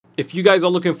If you guys are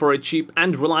looking for a cheap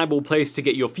and reliable place to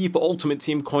get your FIFA Ultimate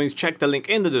Team coins, check the link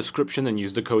in the description and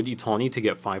use the code ITANI to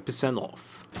get 5%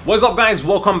 off. What's up guys,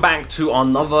 welcome back to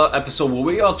another episode where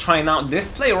we are trying out this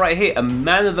player right here, a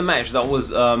man of the match that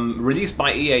was released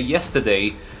by EA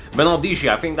yesterday. Bernardeschi,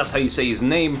 I think that's how you say his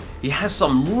name. He has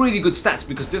some really good stats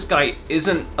because this guy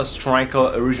isn't a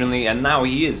striker originally and now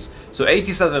he is. So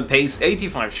 87 pace,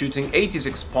 85 shooting,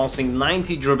 86 passing,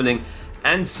 90 dribbling,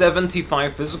 and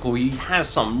 75 physical. He has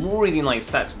some really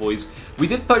nice stats, boys. We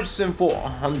did purchase him for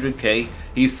 100k.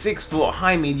 He's 6 foot,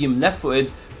 high medium, left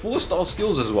footed, 4-star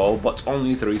skills as well, but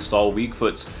only 3-star weak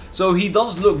foots. So he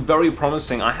does look very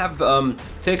promising. I have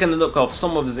taken a look of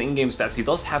some of his in-game stats. He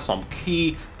does have some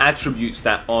key attributes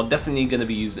that are definitely going to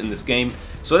be used in this game.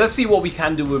 So let's see what we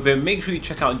can do with him. Make sure you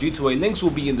check out G2A. Links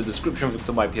will be in the description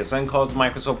to buy PSN cards,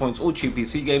 Microsoft points, or cheap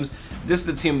PC games. This is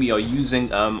the team we are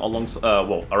using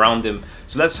around him.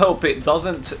 So let's hope it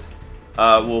doesn't.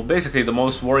 Well, basically the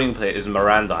most worrying player is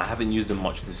Miranda. I haven't used him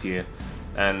much this year,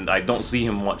 and I don't see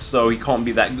him much, so he can't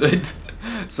be that good.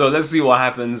 So let's see what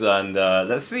happens, and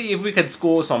let's see if we can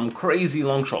score some crazy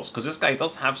long shots, because this guy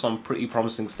does have some pretty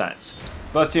promising stats.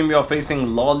 First team we are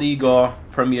facing La Liga,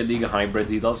 Premier League hybrid.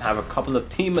 He does have a couple of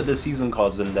Team of the Season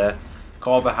cards in there.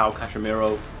 Carvajal,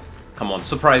 Casemiro. Come on,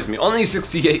 surprise me. Only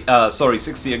 60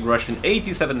 aggression,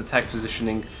 87 attack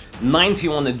positioning,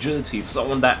 91 agility. For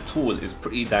someone that tall is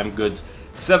pretty damn good.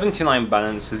 79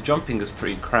 balance, his jumping is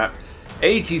pretty crap.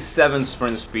 87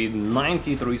 sprint speed,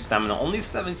 93 stamina, only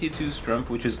 72 strength,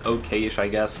 which is okay-ish, I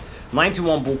guess.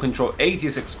 91 ball control,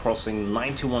 86 crossing,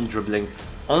 91 dribbling,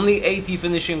 only 80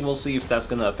 finishing. We'll see if that's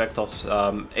going to affect us.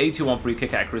 81 free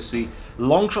kick accuracy,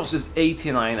 long shots is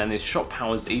 89, and his shot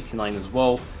power is 89 as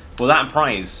well. For that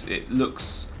price, it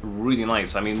looks really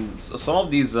nice. I mean, some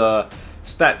of these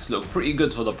stats look pretty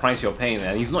good for the price you're paying,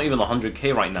 and he's not even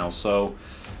 100k right now, so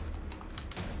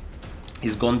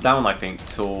he's gone down, I think,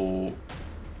 to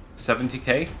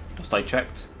 70k, just I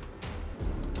checked.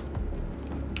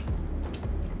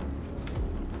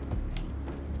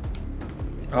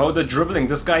 Oh, the dribbling.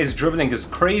 This guy's dribbling is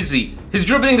crazy. His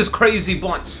dribbling is crazy,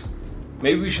 but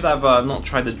maybe we should have not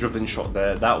tried the driven shot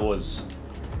there. That was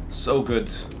so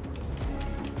good.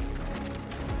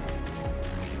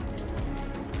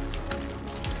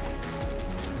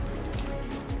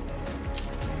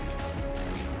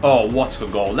 Oh, what a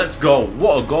goal. Let's go.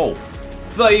 What a goal.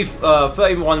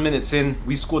 31 minutes in,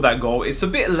 we scored that goal. It's a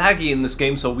bit laggy in this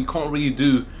game, so we can't really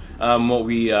do what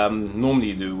we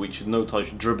normally do, which is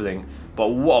no-touch dribbling. But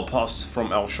what a pass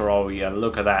from El Shaarawy, and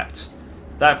look at that.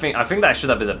 I think that should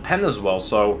have been a pen as well,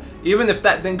 so even if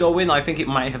that didn't go in, I think it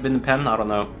might have been a pen, I don't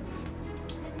know.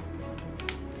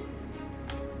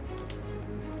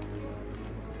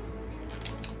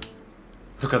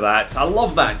 Look at that. I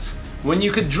love that. When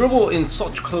you could dribble in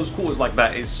such close quarters like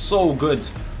that, it's so good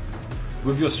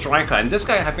with your striker. And this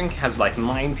guy, I think, has like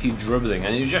 90 dribbling,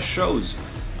 and it just shows.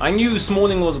 I knew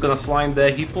Smalling was going to slide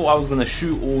there. He thought I was going to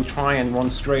shoot or try and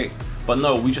run straight. But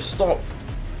no, we just stop.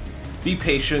 Be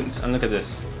patient, and look at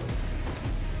this.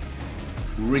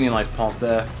 Really nice pass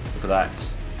there. Look at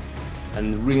that.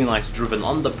 And really nice driven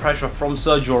under pressure from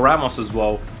Sergio Ramos as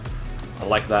well. I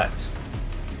like that.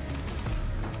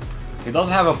 He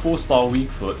does have a 4-star weak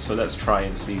foot, so let's try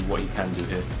and see what he can do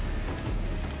here.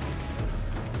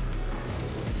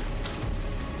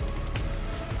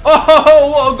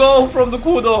 Oh, what a goal from the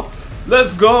corner!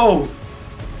 Let's go!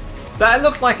 That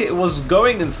looked like it was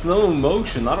going in slow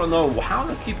motion. I don't know how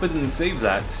the keeper didn't save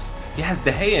that. He has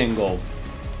De Gea in goal.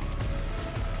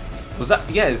 Was that?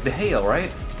 Yeah, it's De Gea,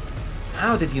 right?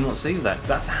 How did he not save that?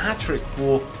 That's a hat-trick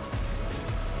for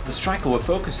the striker we're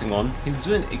focusing on. He's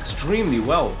doing extremely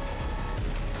well.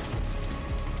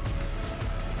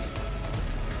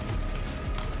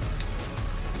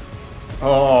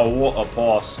 Oh, what a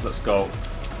pass. Let's go.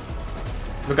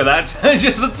 Look at that.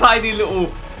 Just a tiny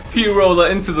little P-roller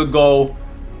into the goal.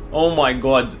 Oh my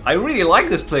god. I really like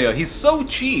this player. He's so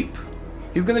cheap.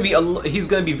 He's gonna be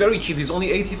very cheap. He's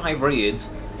only 85 rated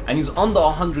and he's under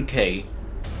 100k.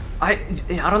 I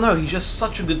don't know. He's just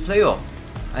such a good player.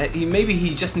 Maybe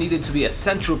he just needed to be a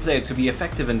central player to be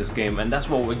effective in this game, and that's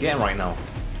what we're getting right now.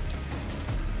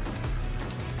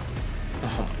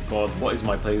 Oh my god. What is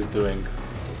my players doing?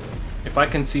 If I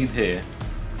concede here,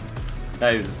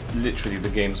 that is literally the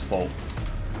game's fault.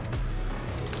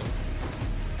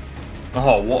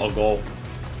 Oh, what a goal.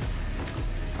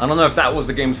 I don't know if that was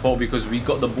the game's fault because we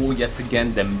got the ball yet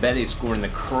again. Dembele scoring a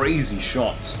crazy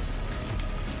shot.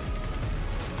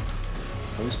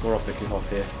 Can we score off the kickoff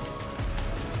here?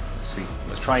 Let's see.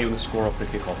 Let's try and score off the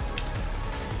kickoff.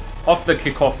 Off the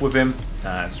kickoff with him.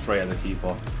 Straight at the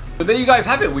keeper. But there you guys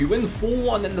have it. We win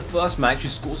 4-1 in the first match. He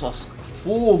scores us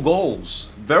 4 goals.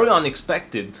 Very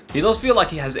unexpected. He does feel like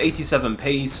he has 87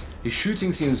 pace. His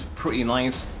shooting seems pretty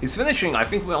nice. His finishing, I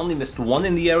think we only missed 1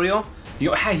 in the area.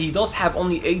 He does have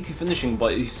only 80 finishing,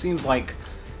 but it seems like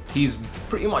he's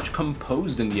pretty much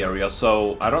composed in the area.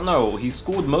 So I don't know. He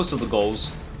scored most of the goals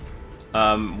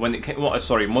when it came. Well,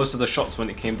 sorry, most of the shots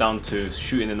when it came down to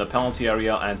shooting in the penalty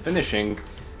area and finishing.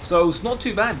 So it's not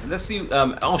too bad. Let's see.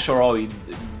 Al-Sharawi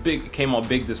came out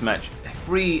big this match.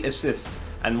 3 assists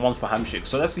and 1 for Hamshik.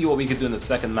 So let's see what we could do in the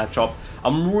second matchup.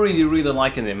 I'm really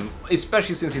liking him,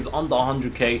 especially since he's under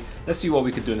 100k. Let's see what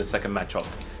we could do in the second matchup.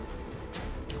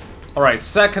 Alright,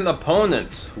 second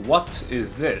opponent. What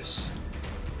is this?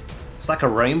 It's like a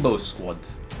rainbow squad.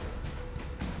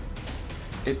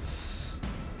 It's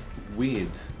weird.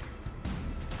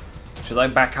 Should I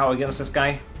back out against this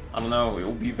guy? I don't know, it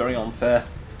will be very unfair.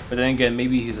 But then again,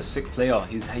 maybe he's a sick player.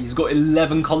 He's got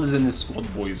 11 colors in this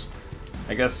squad, boys.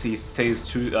 I guess he stays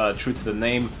true to the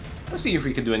name. Let's see if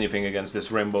we can do anything against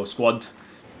this rainbow squad.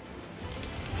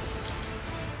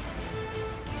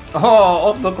 Oh,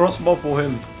 off the crossbar for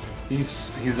him.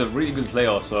 He's a really good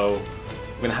player, so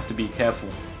we're gonna have to be careful.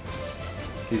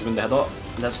 Please win the header.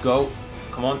 Let's go.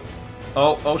 Come on.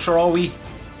 Oh, Sharawi.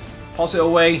 Pass it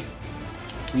away.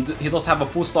 He does have a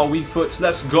 4-star weak foot.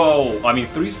 Let's go. I mean,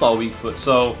 3-star weak foot.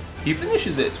 So he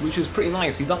finishes it, which is pretty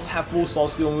nice. He does have 4-star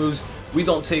skill moves. We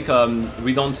don't take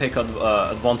advantage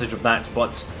of that.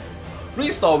 But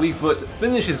 3-star weak foot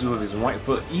finishes with his right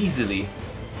foot easily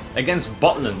against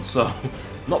Butland. So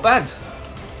not bad.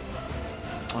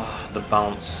 Ah, the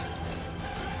bounce.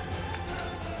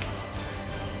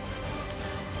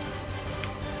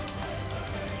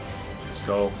 Let's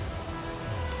go.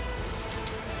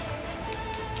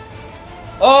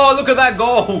 Oh, look at that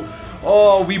goal!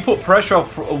 Oh, we put pressure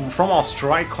from our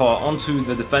striker onto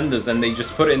the defenders and they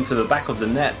just put it into the back of the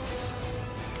net.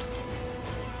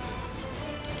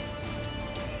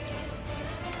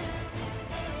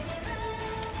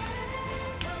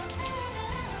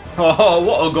 Oh,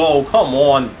 what a goal. Come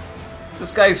on.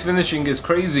 This guy's finishing is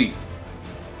crazy.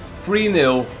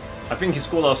 3-0. I think he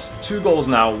scored us 2 goals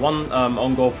now. 1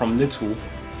 on goal from Little.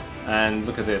 And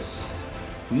look at this.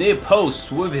 Near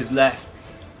post with his left.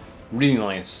 Really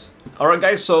nice. Alright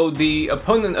guys, so the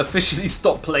opponent officially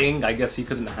stopped playing. I guess he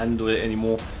couldn't handle it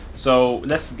anymore. So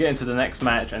let's get into the next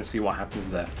match and see what happens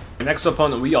there. The next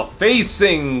opponent we are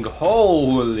facing.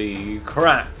 Holy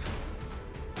crap.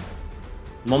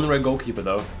 Non-red goalkeeper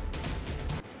though.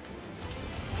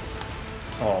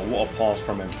 Oh, what a pass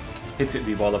from him. Hit it,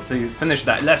 Dybala. Finish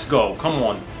that. Let's go. Come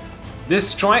on. This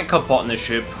striker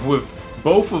partnership with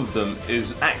both of them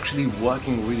is actually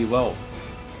working really well.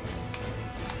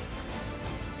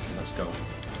 Let's go.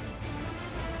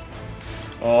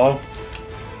 Oh.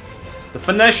 The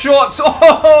finesse shots.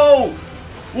 Oh!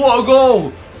 What a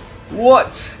goal.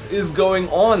 What is going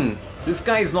on? This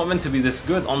guy is not meant to be this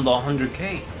good under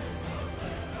 100k.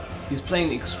 He's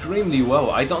playing extremely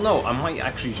well. I don't know. I might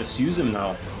actually just use him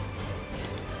now.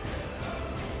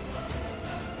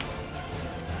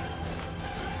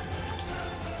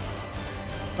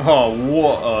 Oh,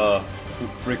 what a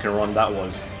freaking run that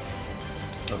was.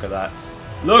 Look at that.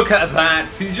 Look at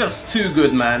that. He's just too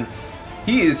good, man.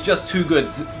 He is just too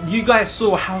good. You guys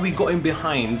saw how he got in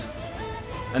behind.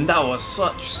 And that was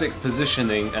such sick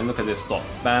positioning. And look at this stop.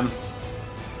 Bam.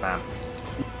 Bam.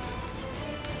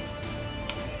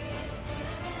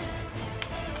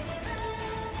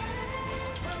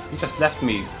 He just left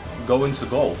me go into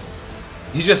goal.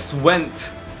 He just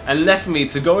went and left me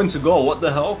to go into goal. What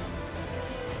the hell?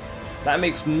 That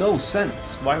makes no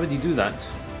sense. Why would he do that?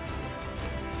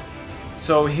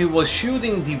 So he was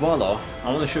shielding Dybala. I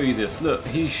want to show you this. Look,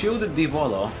 he shielded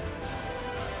Dybala.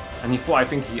 And he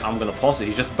thought, I'm going to pass it.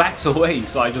 He just backs away.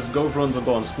 So I just go front and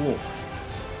go and score.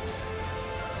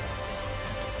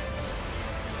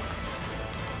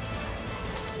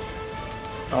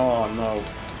 Oh no.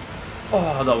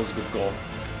 Oh, that was a good goal.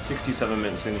 67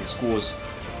 minutes in, he scores.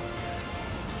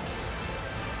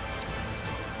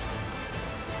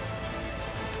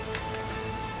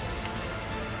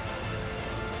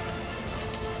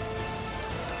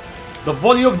 The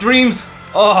volley of dreams!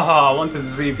 Oh, I wanted to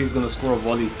see if he's going to score a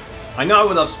volley. I know I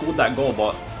would have scored that goal,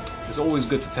 but it's always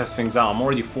good to test things out. I'm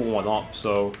already 4-1 up,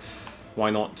 so why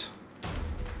not?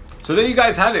 So there you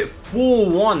guys have it.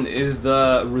 4-1 is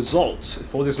the result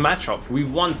for this matchup.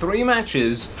 We've won 3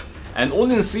 matches and all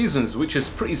in seasons, which is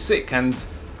pretty sick. And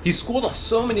he scored us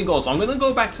so many goals. I'm going to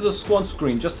go back to the squad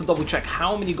screen just to double check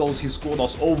how many goals he scored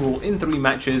us overall in 3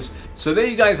 matches. So there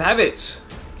you guys have it.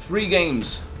 3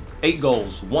 games, 8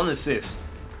 goals, 1 assist.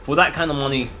 For that kind of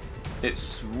money,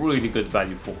 It's really good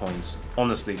value for coins,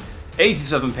 honestly.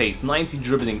 87 pace, 90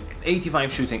 dribbling,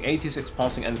 85 shooting, 86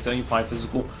 passing, and 75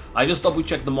 physical. I just double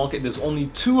checked the market. There's only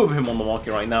 2 of him on the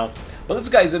market right now. But this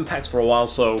guy's in packs for a while,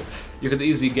 so you could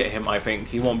easily get him, I think.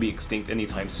 He won't be extinct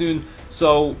anytime soon.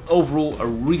 So overall, a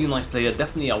really nice player.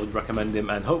 Definitely I would recommend him,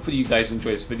 and hopefully you guys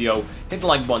enjoyed this video. Hit the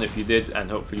like button if you did, and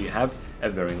hopefully you have a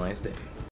very nice day.